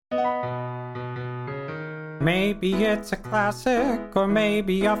Maybe it's a classic or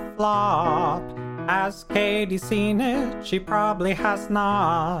maybe a flop. Has Katie seen it? She probably has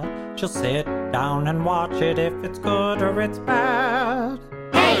not. She'll sit down and watch it if it's good or it's bad.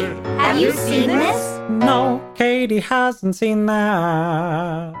 Hey, have you seen this? No, Katie hasn't seen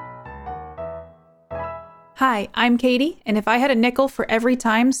that. Hi, I'm Katie, and if I had a nickel for every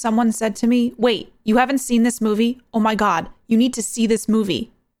time someone said to me, wait, you haven't seen this movie? Oh my God, you need to see this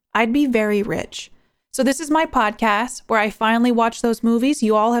movie, I'd be very rich. So this is my podcast where I finally watch those movies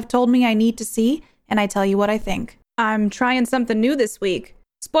you all have told me I need to see, and I tell you what I think. I'm trying something new this week.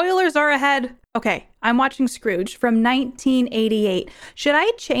 Spoilers are ahead. Okay, I'm watching Scrooged from 1988. Should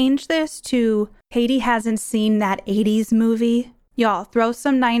I change this to Katie hasn't seen that 80s movie? Y'all, throw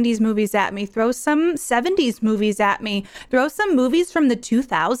some 90s movies at me. Throw some 70s movies at me. Throw some movies from the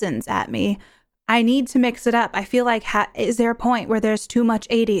 2000s at me. I need to mix it up. I feel like, is there a point where there's too much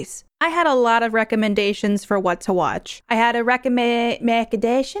 80s? I had a lot of recommendations for what to watch. I had a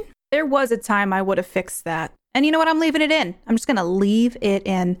recommendation. There was a time I would have fixed that. And you know what? I'm leaving it in. I'm just going to leave it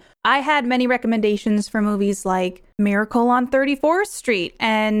in. I had many recommendations for movies like Miracle on 34th Street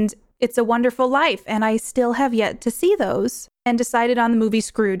and It's a Wonderful Life, and I still have yet to see those and decided on the movie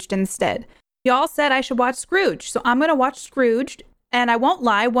Scrooged instead. Y'all said I should watch Scrooged, so I'm going to watch Scrooged. And I won't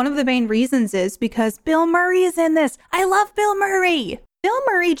lie, one of the main reasons is because Bill Murray is in this. I love Bill Murray. Bill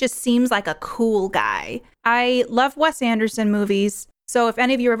Murray just seems like a cool guy. I love Wes Anderson movies. So if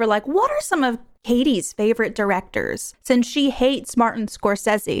any of you are ever like, what are some of Katie's favorite directors? Since she hates Martin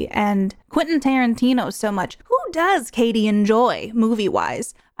Scorsese and Quentin Tarantino so much, who does Katie enjoy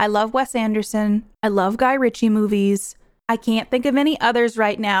movie-wise? I love Wes Anderson. I love Guy Ritchie movies. I can't think of any others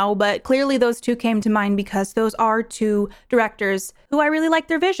right now, but clearly those two came to mind because those are two directors who I really like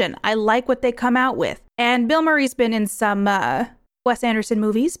their vision. I like what they come out with. And Bill Murray's been in some Wes Anderson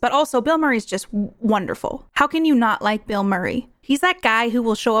movies, but also Bill Murray's just wonderful. How can you not like Bill Murray? He's that guy who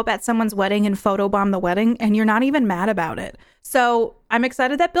will show up at someone's wedding and photobomb the wedding, and you're not even mad about it. So I'm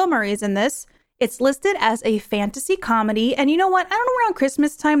excited that Bill Murray is in this. It's listed as a fantasy comedy, and you know what? I don't know, around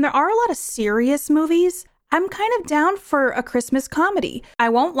Christmas time, there are a lot of serious movies. I'm kind of down for a Christmas comedy. I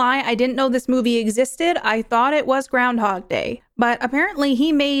won't lie, I didn't know this movie existed. I thought it was Groundhog Day. But apparently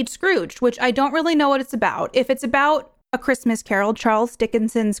he made Scrooged, which I don't really know what it's about. If it's about A Christmas Carol, Charles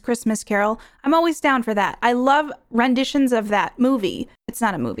Dickens's Christmas Carol, I'm always down for that. I love renditions of that movie. It's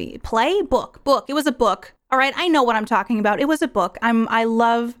not a movie. Play? Book. It was a book. All right, I know what I'm talking about. It was a book. I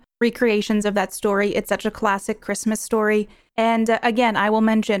love recreations of that story. It's such a classic Christmas story. And again, I will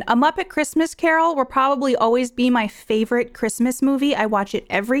mention A Muppet Christmas Carol will probably always be my favorite Christmas movie. I watch it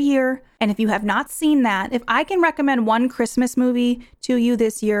every year. And if you have not seen that, if I can recommend one Christmas movie to you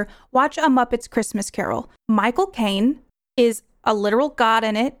this year, watch A Muppet's Christmas Carol. Michael Caine is a literal god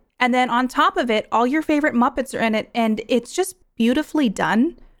in it. And then on top of it, all your favorite Muppets are in it. And it's just beautifully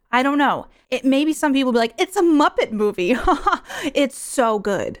done. I don't know. Maybe some people will be like, it's a Muppet movie. It's so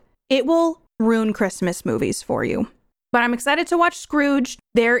good. It will ruin Christmas movies for you. But I'm excited to watch Scrooge.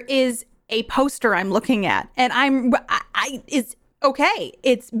 There is a poster I'm looking at, and it's okay.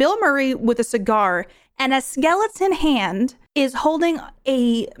 It's Bill Murray with a cigar, and a skeleton hand is holding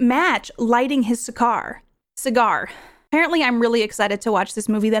a match, lighting his cigar. Apparently, I'm really excited to watch this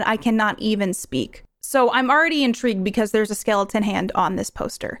movie that I cannot even speak. So I'm already intrigued because there's a skeleton hand on this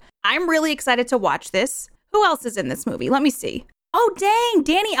poster. I'm really excited to watch this. Who else is in this movie? Let me see. Oh, dang.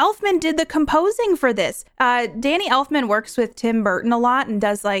 Danny Elfman did the composing for this. Danny Elfman works with Tim Burton a lot and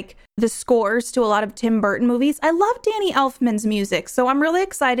does like the scores to a lot of Tim Burton movies. I love Danny Elfman's music, so I'm really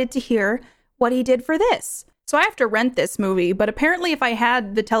excited to hear what he did for this. So I have to rent this movie, but apparently if I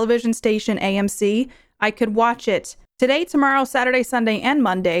had the television station AMC, I could watch it today, tomorrow, Saturday, Sunday, and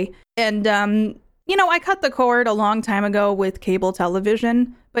Monday. And, I cut the cord a long time ago with cable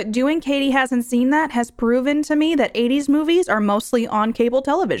television. But doing Katie Hasn't Seen That has proven to me that 80s movies are mostly on cable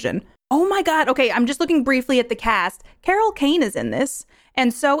television. Oh my God. Okay, I'm just looking briefly at the cast. Carol Kane is in this.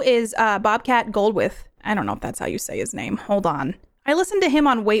 And so is Bobcat Goldthwait. I don't know if that's how you say his name. Hold on. I listened to him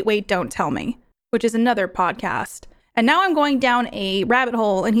on Wait, Wait, Don't Tell Me, which is another podcast. And now I'm going down a rabbit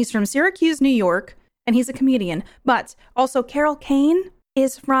hole, and he's from Syracuse, New York, and he's a comedian. But also Carol Kane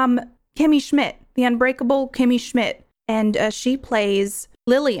is from Kimmy Schmidt, the Unbreakable Kimmy Schmidt. And she plays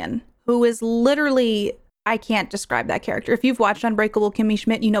Lillian, who is literally, I can't describe that character. If you've watched Unbreakable Kimmy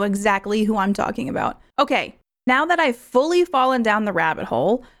Schmidt, you know exactly who I'm talking about. Okay, now that I've fully fallen down the rabbit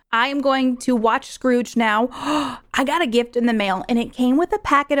hole, I am going to watch Scrooge now. I got a gift in the mail, and it came with a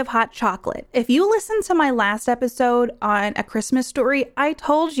packet of hot chocolate. If you listened to my last episode on A Christmas Story, I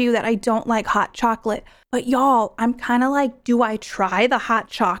told you that I don't like hot chocolate. But y'all, I'm kind of like, do I try the hot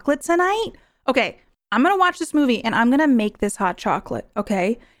chocolate tonight? Okay, I'm going to watch this movie and I'm going to make this hot chocolate,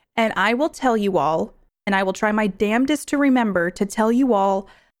 okay? And I will tell you all, and I will try my damnedest to remember to tell you all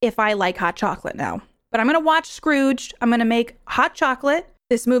if I like hot chocolate now. But I'm going to watch Scrooged. I'm going to make hot chocolate.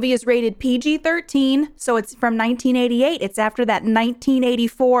 This movie is rated PG-13, so it's from 1988. It's after that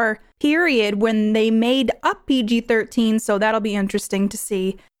 1984 period when they made up PG-13, so that'll be interesting to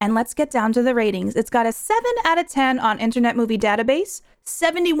see. And let's get down to the ratings. It's got a 7 out of 10 on Internet Movie Database,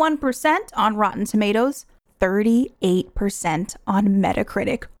 71% on Rotten Tomatoes, 38% on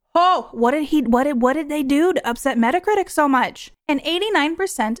Metacritic. Oh, what did they do to upset Metacritic so much? And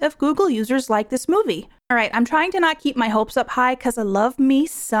 89% of Google users like this movie. All right, I'm trying to not keep my hopes up high because I love me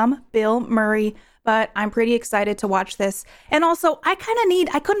some Bill Murray, but I'm pretty excited to watch this. And also, I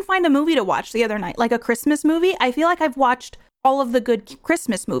couldn't find a movie to watch the other night, like a Christmas movie. I feel like I've watched all of the good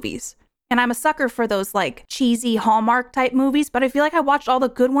Christmas movies. And I'm a sucker for those like cheesy Hallmark type movies, but I feel like I watched all the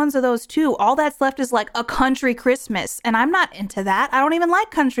good ones of those too. All that's left is like a country Christmas, and I'm not into that. I don't even like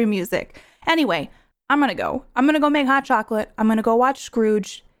country music. Anyway, I'm gonna go make hot chocolate. I'm gonna go watch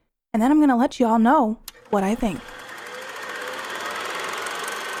Scrooge, and then I'm gonna let you all know what I think.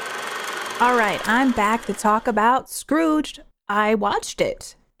 All right, I'm back to talk about Scrooged. I watched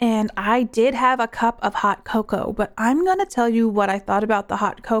it. And I did have a cup of hot cocoa, but I'm going to tell you what I thought about the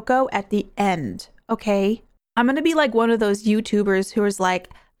hot cocoa at the end, okay? I'm going to be like one of those YouTubers who is like,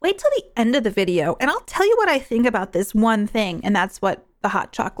 wait till the end of the video, and I'll tell you what I think about this one thing, and that's what the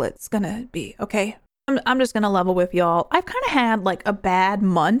hot chocolate's going to be, okay? I'm just going to level with y'all. I've kind of had like a bad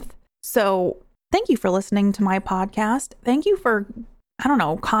month, so thank you for listening to my podcast. Thank you for,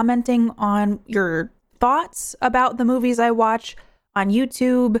 commenting on your thoughts about the movies I watch on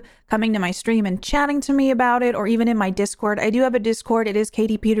YouTube, coming to my stream and chatting to me about it, or even in my Discord. I do have a Discord. It is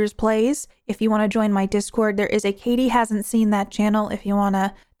Katie Peters Plays. If you want to join my Discord, there is a Katie Hasn't Seen That channel if you want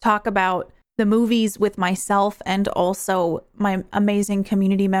to talk about the movies with myself and also my amazing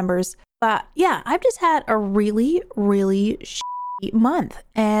community members. But yeah, I've just had a really, really shitty month,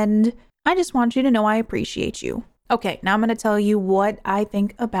 and I just want you to know I appreciate you. Okay, now I'm going to tell you what I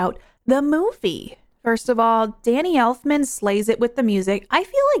think about the movie. First of all, Danny Elfman slays it with the music. I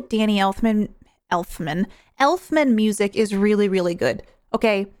feel like Danny Elfman music is really, really good.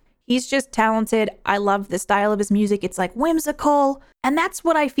 Okay, he's just talented. I love the style of his music. It's like whimsical. And that's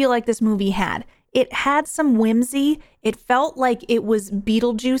what I feel like this movie had. It had some whimsy. It felt like it was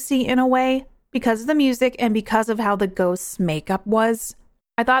Beetlejuicy in a way because of the music and because of how the ghost's makeup was.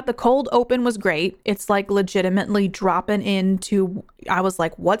 I thought the cold open was great. It's like legitimately dropping into, I was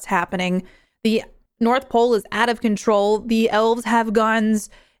like, what's happening? The North Pole is out of control. The elves have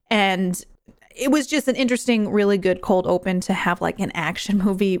guns, and it was just an interesting, really good cold open to have like an action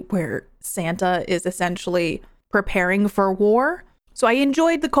movie where Santa is essentially preparing for war. So I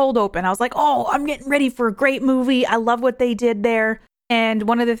enjoyed the cold open. I was like, oh, I'm getting ready for a great movie. I love what they did there. And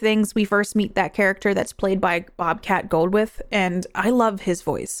one of the things, we first meet that character that's played by Bobcat Goldthwait, and I love his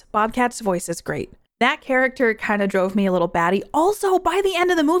voice. Bobcat's voice is great. That character kind of drove me a little batty. Also, by the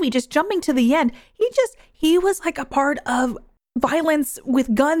end of the movie, just jumping to the end, he was like a part of violence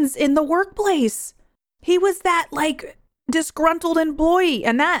with guns in the workplace. He was that like disgruntled employee,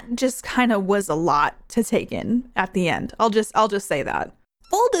 and that just kind of was a lot to take in at the end. I'll just say that.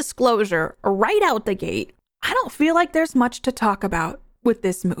 Full disclosure, right out the gate, I don't feel like there's much to talk about with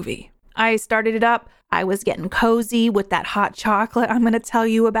this movie. I started it up. I was getting cozy with that hot chocolate I'm going to tell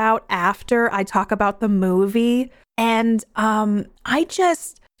you about after I talk about the movie. And I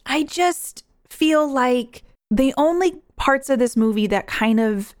just feel like the only parts of this movie that kind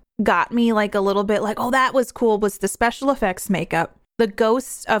of got me like a little bit like, oh, that was cool, was the special effects makeup. The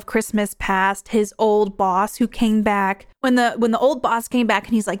ghosts of Christmas past, his old boss who came back. When the old boss came back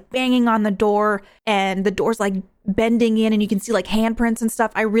and he's like banging on the door and the door's like bending in and you can see like handprints and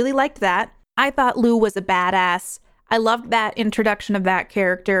stuff. I really liked that. I thought Lou was a badass. I loved that introduction of that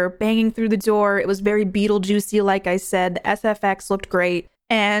character banging through the door. It was very Beetlejuicy, like I said. The SFX looked great.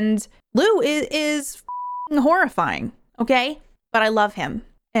 And Lou is horrifying, okay? But I love him.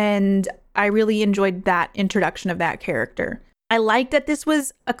 And I really enjoyed that introduction of that character. I liked that this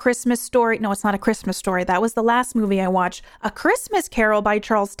was a Christmas story. No, it's not a Christmas story. That was the last movie I watched. A Christmas Carol by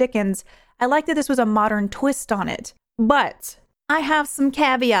Charles Dickens. I liked that this was a modern twist on it. But I have some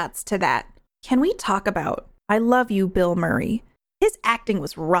caveats to that. Can we talk about, I love you, Bill Murray. His acting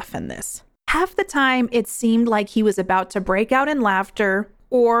was rough in this. Half the time it seemed like he was about to break out in laughter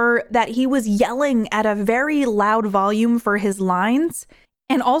or that he was yelling at a very loud volume for his lines.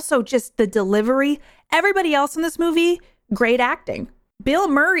 And also just the delivery. Everybody else in this movie, great acting. Bill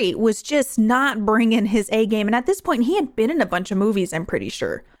Murray was just not bringing his A game. And at this point, he had been in a bunch of movies, I'm pretty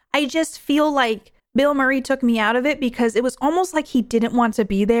sure. I just feel like Bill Murray took me out of it because it was almost like he didn't want to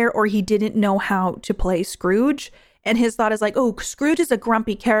be there or he didn't know how to play Scrooge. And his thought is like, oh, Scrooge is a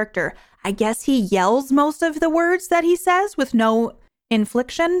grumpy character. I guess he yells most of the words that he says with no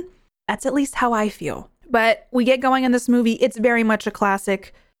inflection. That's at least how I feel. But we get going in this movie. It's very much a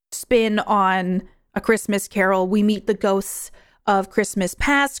classic spin on A Christmas Carol. We meet the ghosts of Christmas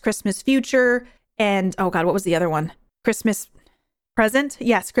past, Christmas future, and oh God, what was the other one? Christmas present?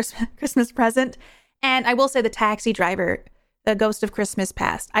 Yes, Christmas present. And I will say the taxi driver, the ghost of Christmas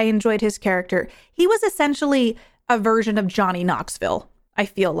past. I enjoyed his character. He was essentially a version of Johnny Knoxville, I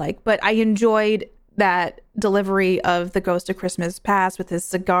feel like, but I enjoyed that delivery of the ghost of Christmas past with his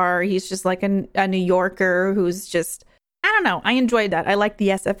cigar. He's just like a New Yorker who's just, I don't know. I enjoyed that. I like the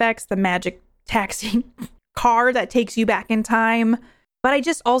SFX, the magic taxi car that takes you back in time. But I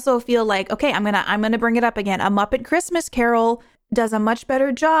just also feel like, okay, I'm gonna bring it up again. A Muppet Christmas Carol does a much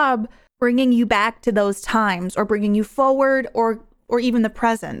better job bringing you back to those times or bringing you forward or even the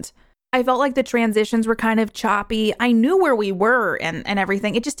present. I felt like the transitions were kind of choppy. I knew where we were and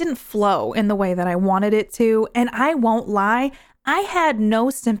everything. It just didn't flow in the way that I wanted it to. And I won't lie, I had no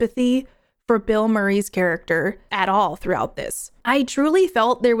sympathy for Bill Murray's character at all throughout this. I truly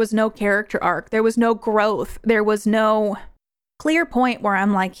felt there was no character arc. There was no growth. There was no clear point where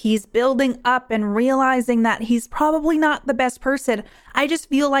I'm like, he's building up and realizing that he's probably not the best person. I just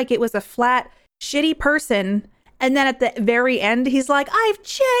feel like it was a flat, shitty person. And then at the very end, he's like, I've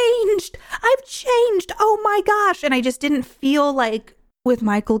changed. Oh my gosh. And I just didn't feel like with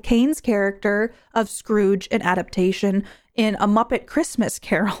Michael Caine's character of Scrooge, an adaptation in A Muppet Christmas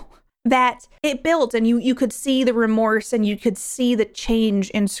Carol, that it built and you could see the remorse and you could see the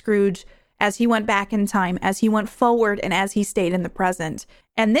change in Scrooge as he went back in time, as he went forward, and as he stayed in the present.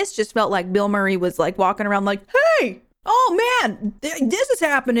 And this just felt like Bill Murray was like walking around like, hey, oh man, this is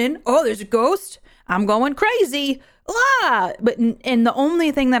happening. Oh, there's a ghost. I'm going crazy. And the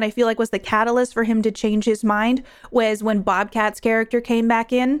only thing that I feel like was the catalyst for him to change his mind was when Bobcat's character came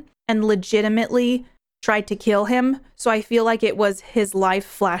back in and legitimately tried to kill him. So I feel like it was his life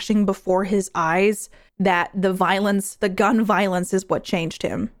flashing before his eyes that the violence, the gun violence is what changed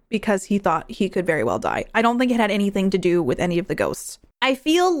him because he thought he could very well die. I don't think it had anything to do with any of the ghosts. I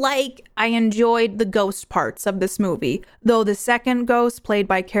feel like I enjoyed the ghost parts of this movie, though the second ghost, played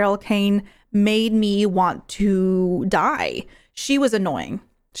by Carol Kane, made me want to die. She was annoying.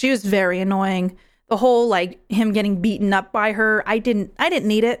 She was very annoying. The whole, like, him getting beaten up by her, I didn't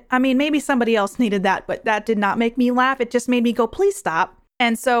need it. I mean, maybe somebody else needed that, but that did not make me laugh. It just made me go, please stop.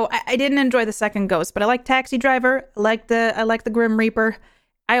 And so I didn't enjoy the second ghost, but I like Taxi Driver. I like the Grim Reaper.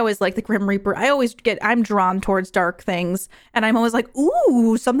 I always like the Grim Reaper. I'm drawn towards dark things, and I'm always like,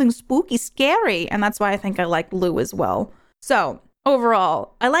 ooh, something spooky, scary. And that's why I think I like Lou as well. So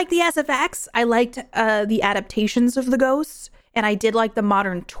overall, I like the SFX. I liked the adaptations of the ghosts, and I did like the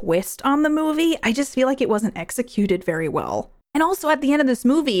modern twist on the movie. I just feel like it wasn't executed very well. And also at the end of this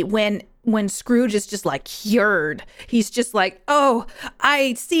movie, when Scrooge is just like cured, he's just like, oh,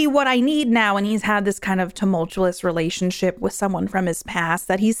 I see what I need now. And he's had this kind of tumultuous relationship with someone from his past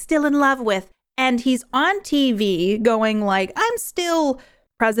that he's still in love with. And he's on TV going like, I'm still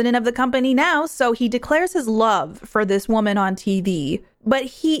president of the company now. So he declares his love for this woman on TV. But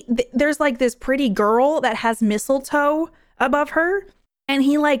there's like this pretty girl that has mistletoe above her. And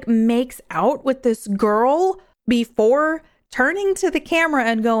he like makes out with this girl before turning to the camera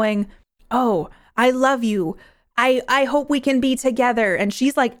and going, oh, I love you. I hope we can be together. And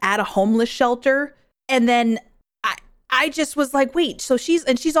she's like at a homeless shelter. And then I just was like, wait, so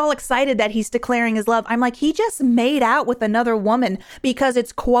she's all excited that he's declaring his love. I'm like, he just made out with another woman because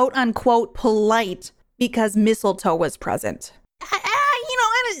it's quote unquote polite because mistletoe was present.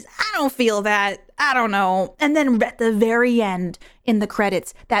 I don't feel that. I don't know. And then at the very end in the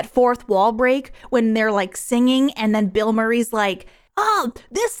credits, that fourth wall break when they're like singing and then Bill Murray's like, oh,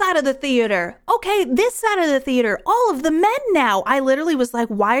 this side of the theater. Okay, this side of the theater. All of the men now. I literally was like,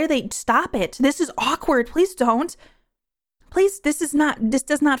 why are they? Stop it. This is awkward. Please don't. Please, this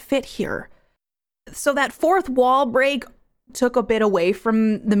does not fit here. So that fourth wall break took a bit away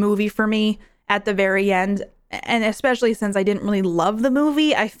from the movie for me at the very end. And especially since I didn't really love the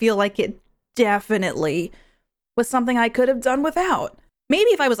movie, I feel like it definitely was something I could have done without.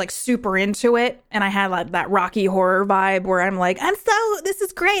 Maybe if I was like super into it and I had like that Rocky Horror vibe where I'm like, this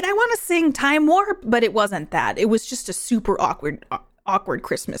is great. I want to sing Time Warp. But it wasn't that. It was just a super awkward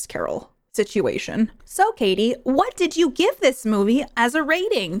Christmas Carol situation. So Katie, what did you give this movie as a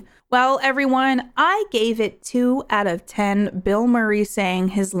rating? Well, everyone, I gave it 2 out of 10 Bill Murray saying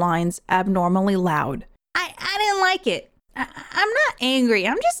his lines abnormally loud. I didn't like it. I'm not angry.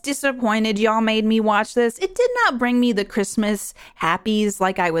 I'm just disappointed y'all made me watch this. It did not bring me the Christmas happies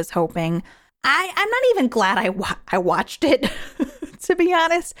like I was hoping. I'm not even glad I watched it, to be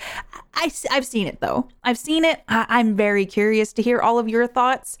honest. I've seen it, though. I've seen it. I'm very curious to hear all of your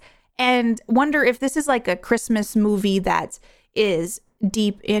thoughts and wonder if this is like a Christmas movie that is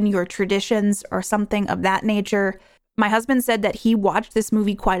deep in your traditions or something of that nature. My husband said that he watched this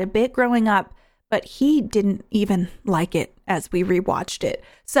movie quite a bit growing up, but he didn't even like it as we rewatched it.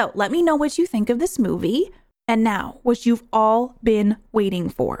 So let me know what you think of this movie. And now, what you've all been waiting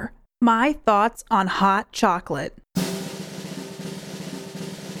for. My thoughts on hot chocolate.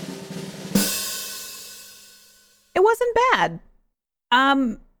 It wasn't bad.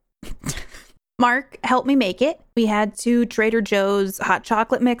 Mark helped me make it. We had 2 Trader Joe's hot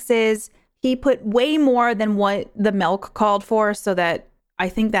chocolate mixes. He put way more than what the milk called for, so that I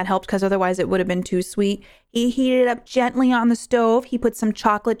think that helped because otherwise it would have been too sweet. He heated it up gently on the stove. He put some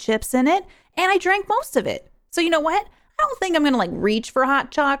chocolate chips in it, and I drank most of it. So you know what? I don't think I'm going to reach for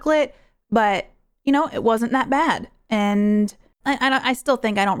hot chocolate, but it wasn't that bad. And I still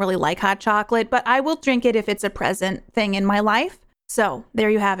think I don't really like hot chocolate, but I will drink it if it's a present thing in my life. So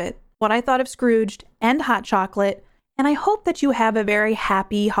there you have it. What I thought of Scrooged and hot chocolate. And I hope that you have a very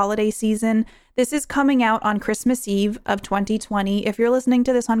happy holiday season. This is coming out on Christmas Eve of 2020. If you're listening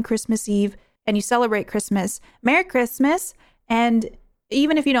to this on Christmas Eve and you celebrate Christmas, Merry Christmas. And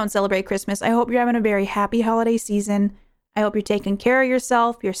even if you don't celebrate Christmas, I hope you're having a very happy holiday season. I hope you're taking care of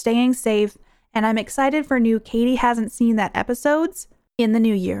yourself, you're staying safe, and I'm excited for new Katie Hasn't Seen That episodes in the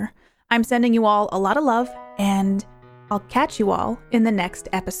new year. I'm sending you all a lot of love, and I'll catch you all in the next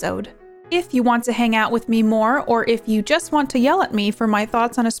episode. If you want to hang out with me more, or if you just want to yell at me for my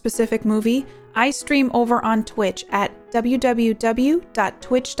thoughts on a specific movie, I stream over on Twitch at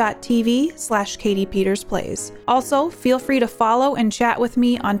www.twitch.tv/KatiePetersPlays. Also, feel free to follow and chat with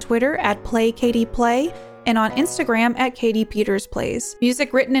me on Twitter at PlayKatiePlay and on Instagram at KatiePetersPlays.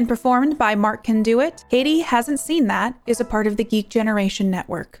 Music written and performed by Mark Can Do It. Katie Hasn't Seen That is a part of the Geek Generation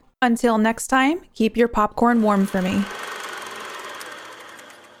Network. Until next time, keep your popcorn warm for me.